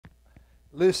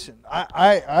Listen,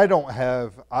 I don't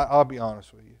have, I'll be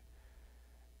honest with you.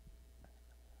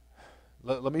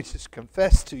 Let me just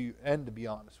confess to you and to be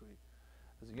honest with you.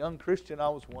 As a young Christian, I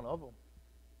was one of them.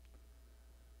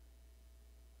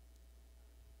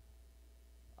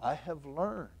 I have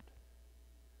learned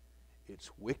it's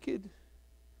wicked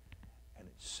and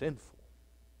it's sinful,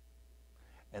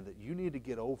 and that you need to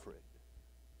get over it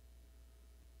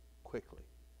quickly.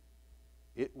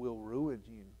 It will ruin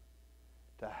you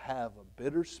to have a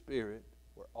bitter spirit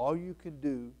where all you can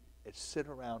do is sit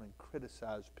around and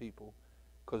criticize people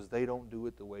because they don't do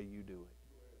it the way you do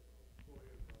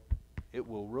it. It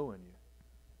will ruin you.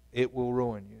 It will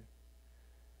ruin you.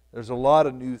 There's a lot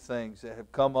of new things that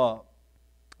have come up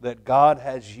that God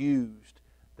has used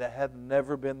that have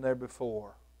never been there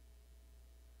before.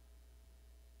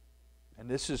 And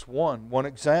this is one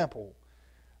example.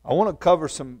 I want to cover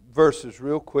some verses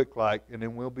real quick and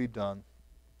then we'll be done.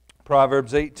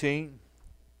 Proverbs 18.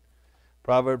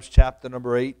 Proverbs chapter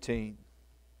number 18.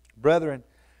 Brethren,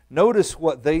 notice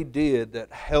what they did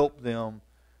that helped them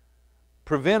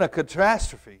prevent a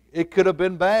catastrophe. It could have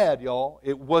been bad, y'all.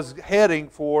 It was heading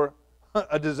for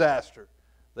a disaster.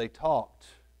 They talked.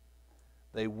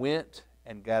 They went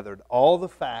and gathered all the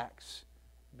facts,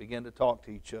 began to talk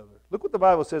to each other. Look what the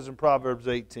Bible says in Proverbs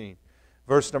 18,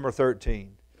 verse number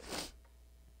 13.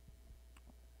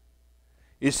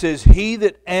 It says, He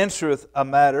that answereth a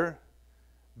matter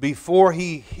before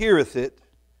he heareth it,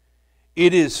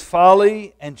 it is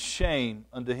folly and shame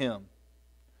unto him.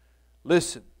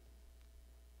 Listen,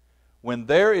 when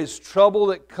there is trouble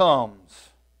that comes,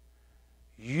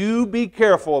 you be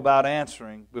careful about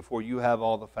answering before you have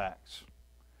all the facts.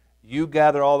 You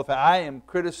gather all the facts. I am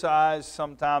criticized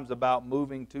sometimes about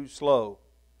moving too slow.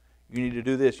 You need to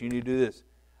do this, you need to do this.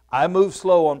 I move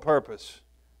slow on purpose.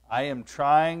 I am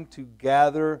trying to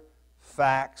gather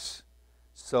facts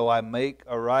so I make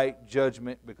a right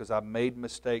judgment because I've made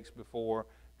mistakes before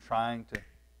trying to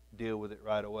deal with it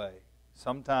right away.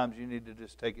 Sometimes you need to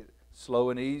just take it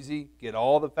slow and easy, get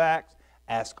all the facts,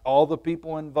 ask all the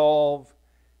people involved,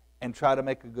 and try to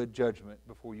make a good judgment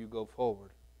before you go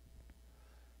forward.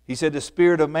 He said, the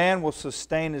spirit of man will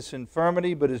sustain his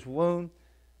infirmity, but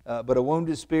a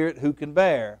wounded spirit who can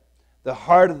bear? The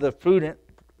heart of the prudent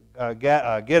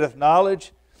getteth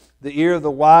knowledge, the ear of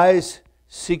the wise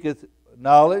seeketh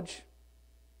knowledge.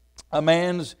 A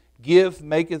man's gift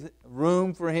maketh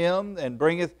room for him, and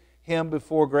bringeth him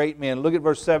before great men. Look at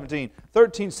verse 17.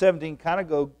 13, 17 kind of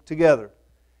go together.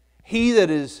 He that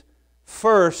is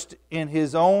first in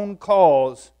his own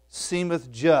cause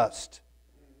seemeth just,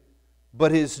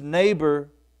 but his neighbor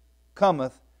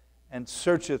cometh and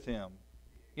searcheth him.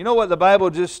 You know what the Bible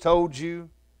just told you?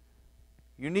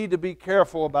 You need to be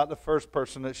careful about the first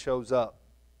person that shows up.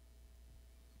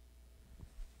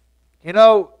 You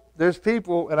know, there's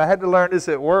people, and I had to learn this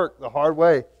at work the hard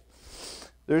way.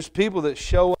 There's people that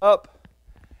show up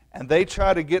and they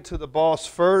try to get to the boss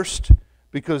first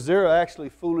because there are actually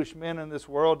foolish men in this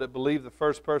world that believe the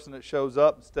first person that shows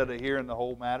up instead of hearing the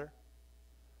whole matter.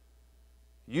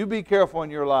 You be careful in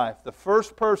your life. The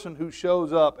first person who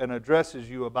shows up and addresses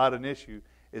you about an issue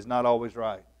is not always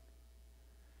right.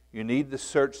 You need to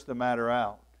search the matter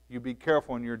out. You be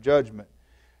careful in your judgment.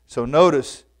 So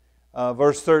notice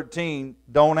verse 13,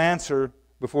 don't answer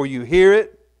before you hear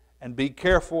it, and be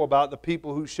careful about the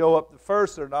people who show up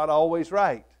first. They're not always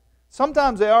right.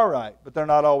 Sometimes they are right, but they're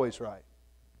not always right.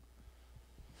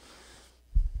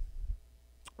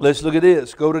 Let's look at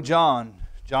this. Go to John.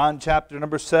 John chapter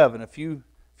number 7. A few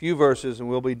verses and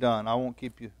we'll be done. I won't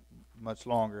keep you much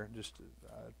longer. Just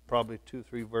probably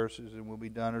 2-3 verses and we'll be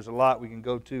done. There's a lot we can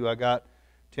go to. I got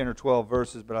 10 or 12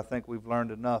 verses, but I think we've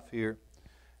learned enough here.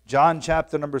 John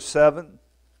chapter number 7.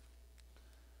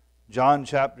 John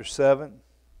chapter 7.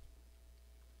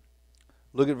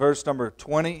 Look at verse number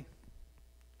 20.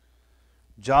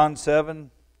 John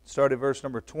 7, start at verse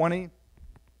number 20.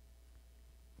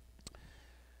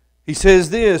 He says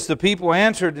this, the people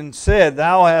answered and said,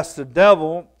 Thou hast the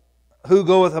devil, who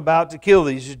goeth about to kill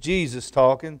thee? This is Jesus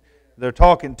talking. They're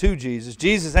talking to Jesus.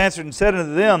 Jesus answered and said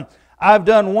unto them, I have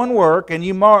done one work, and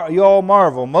you all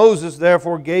marvel. Moses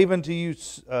therefore gave unto you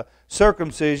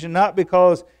circumcision, not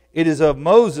because it is of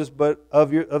Moses, but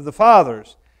of the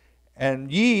fathers.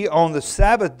 And ye on the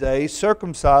Sabbath day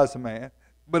circumcise a man.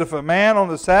 But if a man on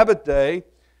the Sabbath day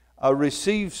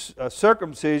receives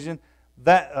circumcision,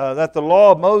 that the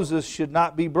law of Moses should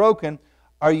not be broken,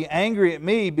 are you angry at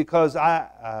me because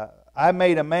I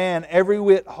made a man every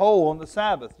whit whole on the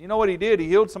Sabbath? You know what he did? He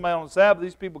healed somebody on the Sabbath.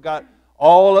 These people got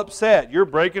all upset. You're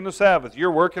breaking the Sabbath.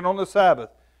 You're working on the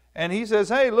Sabbath. And he says,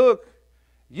 hey, look,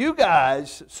 You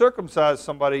guys circumcise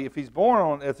somebody if he's born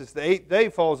on, if it's the 8th day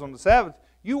falls on the Sabbath.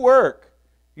 You work.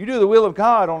 You do the will of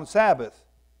God on the Sabbath.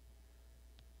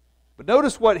 But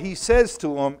notice what he says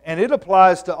to them, and it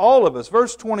applies to all of us.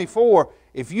 Verse 24,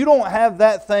 if you don't have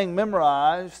that thing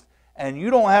memorized and you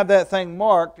don't have that thing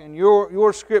marked in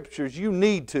your scriptures, you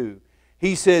need to.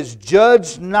 He says,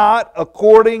 judge not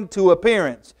according to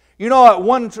appearance. You know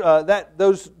what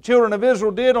those children of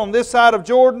Israel did on this side of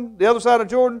Jordan, the other side of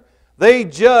Jordan? They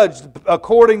judged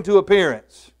according to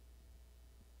appearance.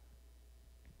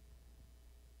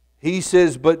 He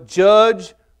says, but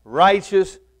judge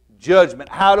righteous judgment.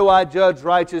 How do I judge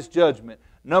righteous judgment?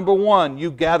 Number one,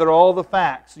 you gather all the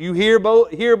facts. You hear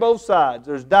both sides.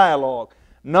 There's dialogue.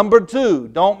 Number two,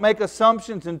 don't make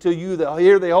assumptions until you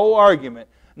hear the whole argument.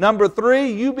 Number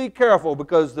three, you be careful,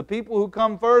 because the people who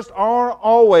come first aren't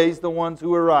always the ones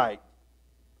who are right.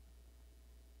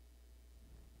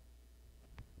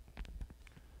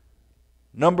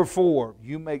 Number four,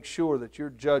 you make sure that your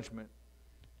judgment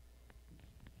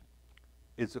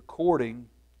is according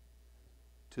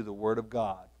to the Word of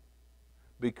God.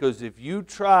 Because if you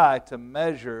try to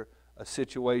measure a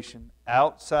situation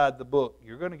outside the book,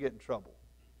 you're going to get in trouble.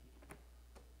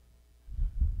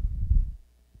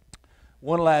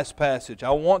 One last passage.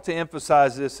 I want to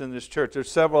emphasize this in this church.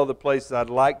 There's several other places I'd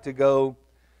like to go.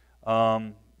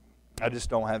 I just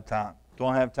don't have time.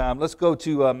 Don't have time. Let's go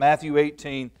to Matthew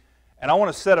 18. And I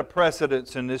want to set a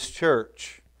precedence in this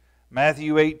church.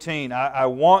 Matthew 18. I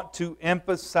want to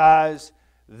emphasize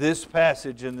this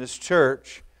passage in this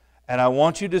church. And I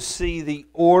want you to see the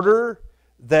order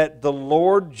that the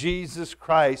Lord Jesus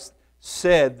Christ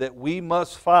said that we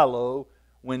must follow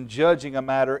when judging a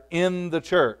matter in the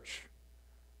church.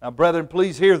 Now, brethren,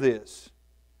 please hear this.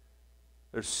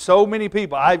 There's so many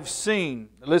people I've seen.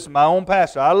 Listen, my own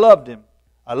pastor, I loved him.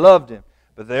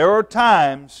 But there are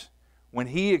times when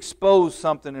he exposed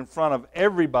something in front of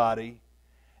everybody,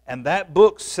 and that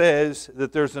book says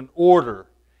that there's an order.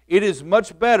 It is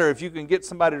much better if you can get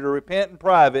somebody to repent in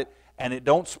private and it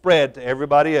don't spread to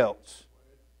everybody else.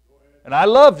 And I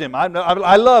loved him. I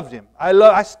loved him.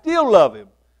 I still love him.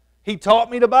 He taught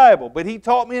me the Bible, but he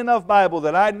taught me enough Bible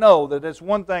that I know that that's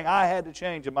one thing I had to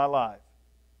change in my life.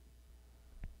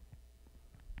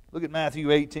 Look at Matthew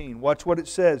 18. Watch what it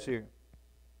says here.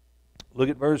 Look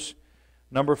at verse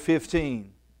number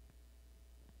 15.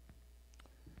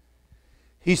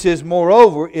 He says,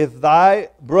 moreover, if thy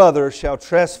brother shall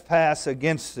trespass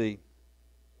against thee,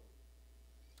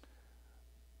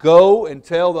 go and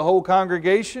tell the whole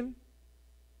congregation.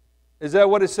 Is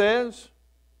that what it says?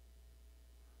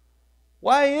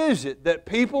 Why is it that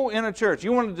people in a church,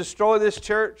 you want to destroy this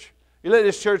church? You let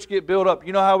this church get built up.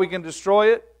 You know how we can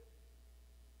destroy it?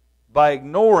 By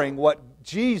ignoring what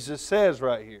Jesus says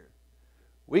right here.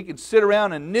 We can sit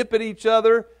around and nip at each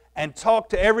other and talk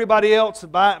to everybody else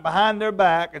behind their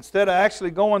back instead of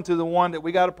actually going to the one that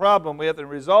we got a problem with and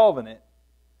resolving it.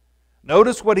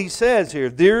 Notice what he says here.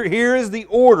 Here is the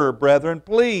order, brethren.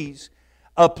 Please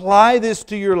apply this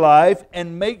to your life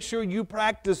and make sure you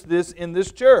practice this in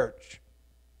this church.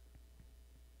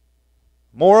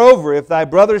 Moreover, if thy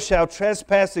brother shall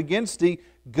trespass against thee,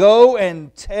 go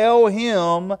and tell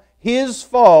him his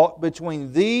fault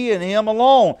between thee and him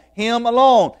alone. Him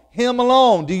alone. Him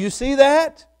alone. Do you see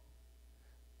that?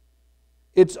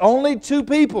 It's only two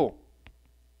people.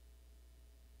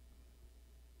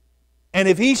 And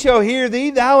if he shall hear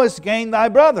thee, thou hast gained thy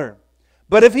brother.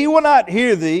 But if he will not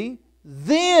hear thee,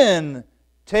 then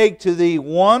take to thee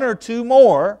one or two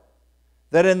more,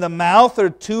 that in the mouth are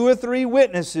 2 or 3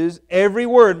 witnesses, every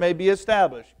word may be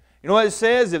established. You know what it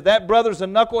says? If that brother's a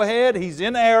knucklehead, he's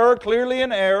in error, clearly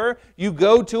in error, you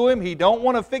go to him, he don't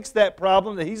want to fix that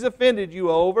problem that he's offended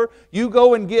you over, you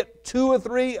go and get 2 or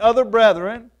 3 other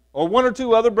brethren, or 1 or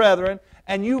 2 other brethren,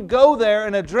 and you go there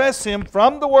and address him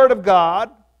from the Word of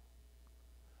God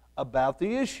about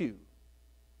the issue.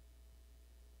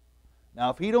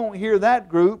 Now, if he don't hear that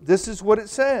group, this is what it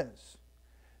says.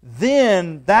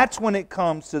 Then that's when it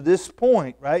comes to this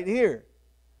point right here.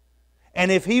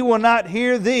 And if he will not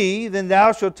hear thee, then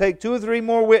thou shalt take 2 or 3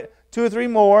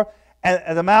 more, and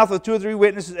at the mouth of 2 or 3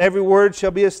 witnesses every word shall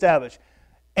be established.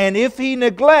 And if he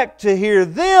neglect to hear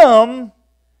them,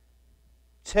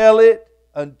 tell it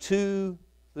unto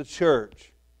the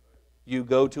church. You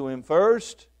go to him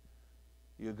first.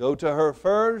 You go to her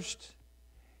first.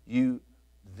 You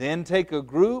then take a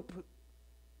group.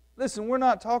 Listen, we're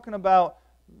not talking about,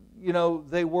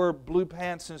 they wear blue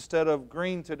pants instead of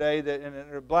green today and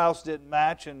their blouse didn't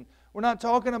match. And we're not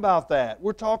talking about that.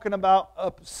 We're talking about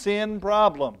a sin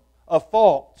problem, a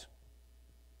fault.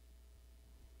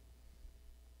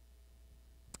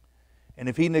 And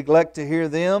if he neglect to hear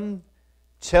them,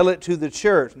 tell it to the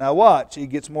church. Now watch, it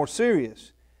gets more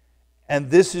serious. And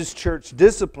this is church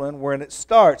discipline when it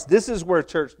starts. This is where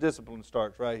church discipline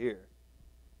starts, right here.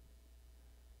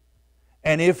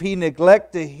 And if he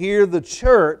neglect to hear the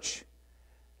church,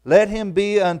 let him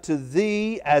be unto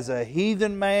thee as a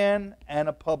heathen man and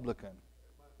a publican.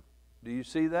 Do you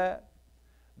see that?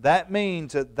 That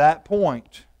means at that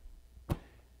point.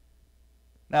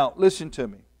 Now, listen to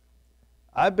me.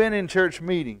 I've been in church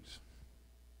meetings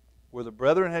where the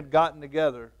brethren had gotten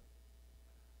together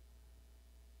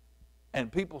and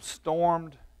people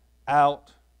stormed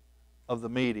out of the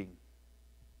meeting.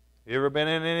 You ever been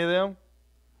in any of them?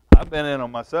 I've been in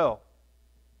them myself.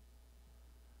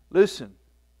 Listen,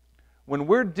 when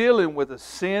we're dealing with a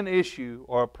sin issue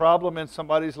or a problem in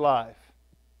somebody's life,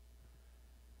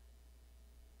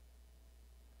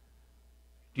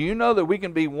 do you know that we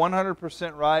can be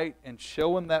 100% right in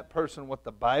showing that person what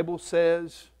the Bible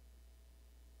says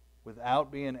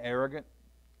without being arrogant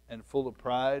and full of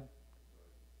pride?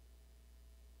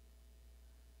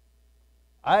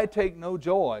 I take no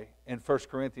joy in 1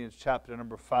 Corinthians chapter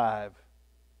number 5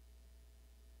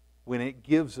 when it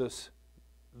gives us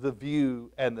the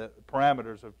view and the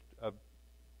parameters of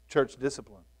church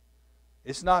discipline.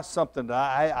 It's not something that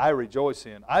I rejoice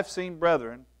in. I've seen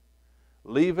brethren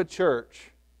leave a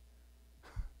church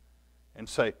and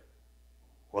say,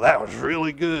 well, that was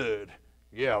really good.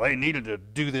 Yeah, they needed to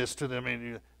do this to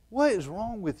them. What is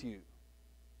wrong with you?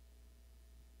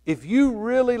 If you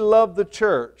really love the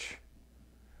church,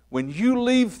 when you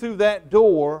leave through that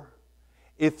door,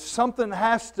 if something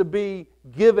has to be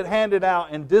handed out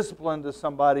and disciplined to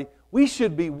somebody, we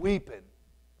should be weeping.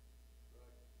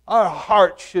 Our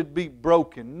hearts should be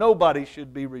broken. Nobody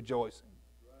should be rejoicing.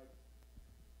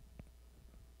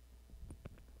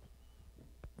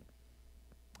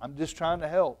 I'm just trying to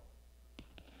help.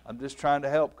 I'm just trying to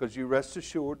help because you rest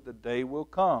assured the day will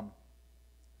come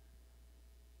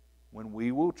when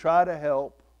we will try to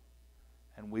help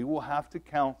and we will have to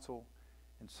counsel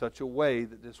in such a way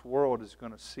that this world is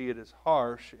going to see it as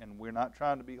harsh, and we're not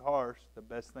trying to be harsh. The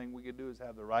best thing we can do is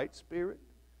have the right spirit,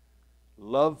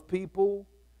 love people,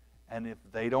 and if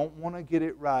they don't want to get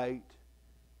it right,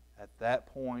 at that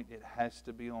point it has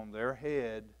to be on their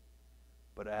head.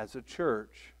 But as a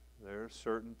church, there are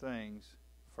certain things,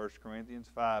 1 Corinthians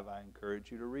 5, I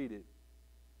encourage you to read it,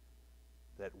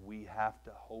 that we have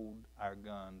to hold our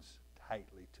guns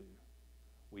tightly to.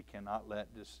 We cannot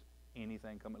let just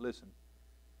anything come. Listen.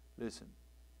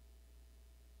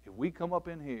 If we come up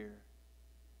in here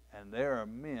and there are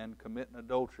men committing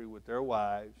adultery with their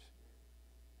wives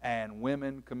and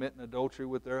women committing adultery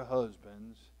with their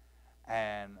husbands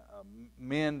and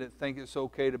men that think it's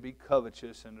okay to be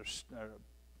covetous and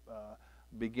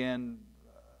begin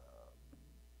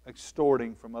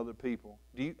extorting from other people,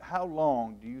 how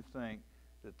long do you think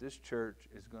that this church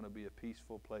is going to be a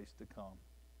peaceful place to come?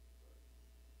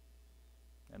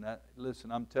 And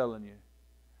listen, I'm telling you,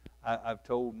 I've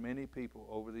told many people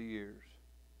over the years,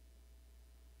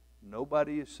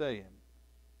 nobody is saying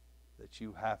that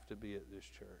you have to be at this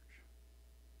church.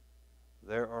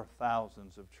 There are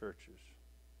thousands of churches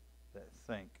that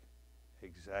think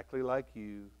exactly like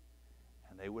you,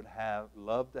 and they would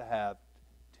love to have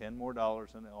 $10 more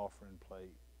in the offering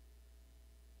plate.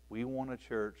 We want a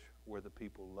church where the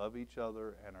people love each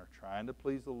other and are trying to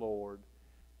please the Lord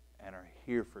and are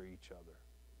here for each other.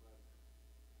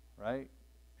 Right?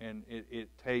 And it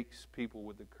takes people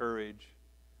with the courage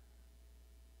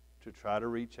to try to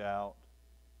reach out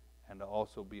and to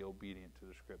also be obedient to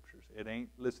the Scriptures. It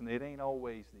ain't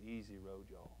always the easy road,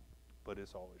 y'all, but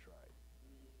it's always right.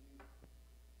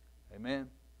 Amen?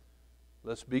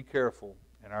 Let's be careful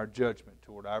in our judgment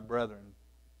toward our brethren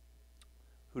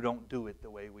who don't do it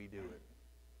the way we do it.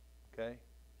 Okay?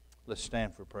 Let's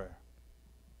stand for prayer.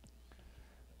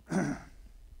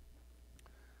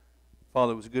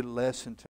 Father, it was a good lesson